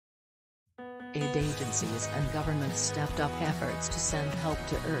Aid agencies and governments stepped up efforts to send help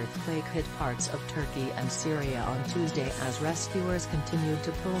to earthquake-hit parts of Turkey and Syria on Tuesday as rescuers continued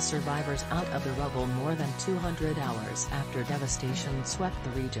to pull survivors out of the rubble more than 200 hours after devastation swept the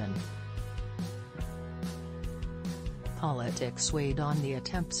region. Politics weighed on the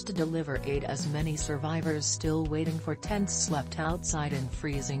attempts to deliver aid as many survivors still waiting for tents slept outside in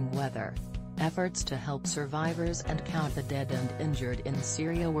freezing weather. Efforts to help survivors and count the dead and injured in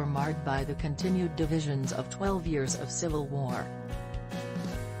Syria were marred by the continued divisions of 12 years of civil war.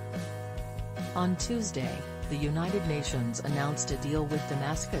 On Tuesday, the United Nations announced a deal with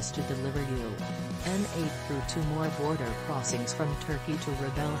Damascus to deliver UN aid through 2 more border crossings from Turkey to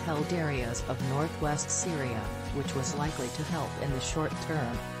rebel-held areas of northwest Syria, which was likely to help in the short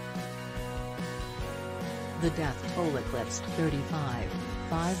term. The death toll eclipsed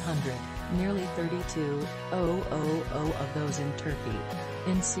 35,500. Nearly 32,000 of those in Turkey.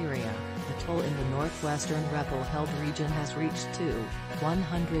 In Syria, the toll in the northwestern rebel-held region has reached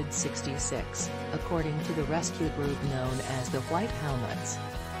 166, according to the rescue group known as the White Helmets.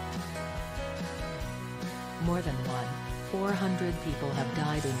 More than 400 people have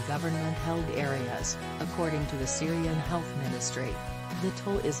died in government-held areas, according to the Syrian Health Ministry. The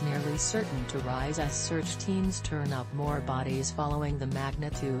toll is nearly certain to rise as search teams turn up more bodies following the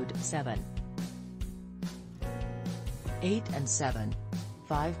magnitude 7.8 and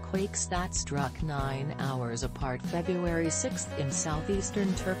 7.5 quakes that struck 9 hours apart February 6 in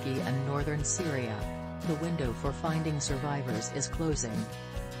southeastern Turkey and northern Syria. The window for finding survivors is closing.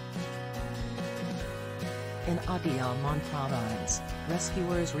 In Adıyaman province,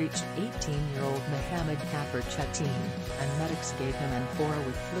 rescuers reached 18-year-old Mohammed Kafir Çetin, and medics gave him amphora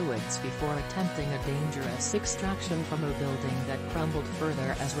with fluids before attempting a dangerous extraction from a building that crumbled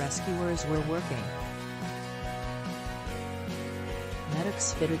further as rescuers were working.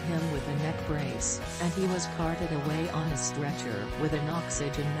 Medics fitted him with a neck brace, and he was carted away on a stretcher with an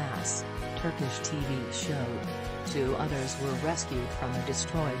oxygen mask, Turkish TV showed. 2 others were rescued from a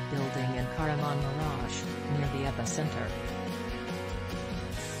destroyed building in Kahramanmaraş, near the epicenter.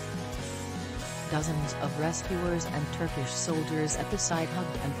 Dozens of rescuers and Turkish soldiers at the site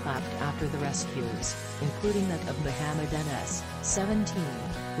hugged and clapped after the rescues, including that of Mohammed Enes, 17,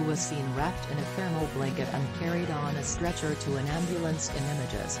 who was seen wrapped in a thermal blanket and carried on a stretcher to an ambulance in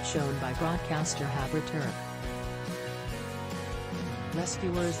images shown by broadcaster Haberturk.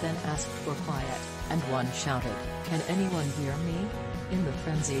 Rescuers then asked for quiet, and one shouted, "Can anyone hear me?" in the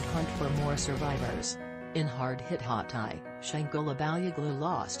frenzied hunt for more survivors. In hard-hit Hatay, Şengül Abayglu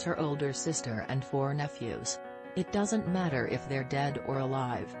lost her older sister and 4 nephews. "It doesn't matter if they're dead or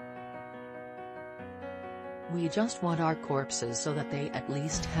alive. We just want our corpses so that they at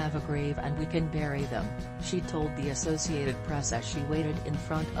least have a grave and we can bury them," she told the Associated Press as she waited in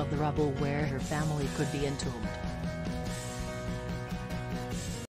front of the rubble where her family could be entombed.